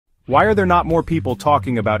Why are there not more people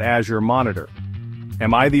talking about Azure Monitor?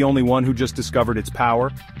 Am I the only one who just discovered its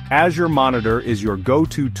power? Azure Monitor is your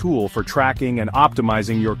go-to tool for tracking and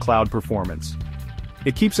optimizing your cloud performance.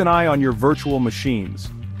 It keeps an eye on your virtual machines,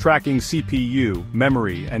 tracking CPU,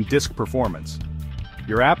 memory, and disk performance.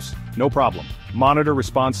 Your apps? No problem. Monitor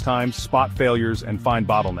response times, spot failures, and find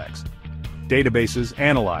bottlenecks. Databases?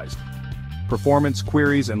 Analyzed. Performance,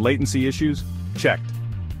 queries, and latency issues? Checked.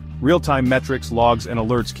 Real-time metrics, logs, and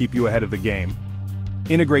alerts keep you ahead of the game.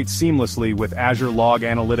 Integrate seamlessly with Azure Log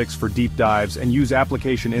Analytics for deep dives and use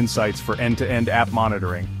application insights for end-to-end app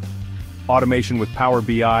monitoring. Automation with Power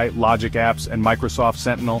BI, Logic Apps, and Microsoft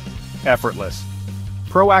Sentinel? Effortless.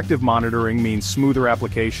 Proactive monitoring means smoother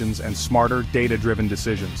applications and smarter, data-driven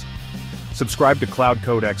decisions. Subscribe to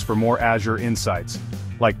CloudCodeX for more Azure insights.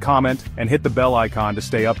 Like, comment, and hit the bell icon to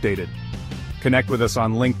stay updated. Connect with us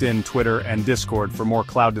on LinkedIn, Twitter, and Discord for more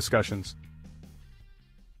cloud discussions.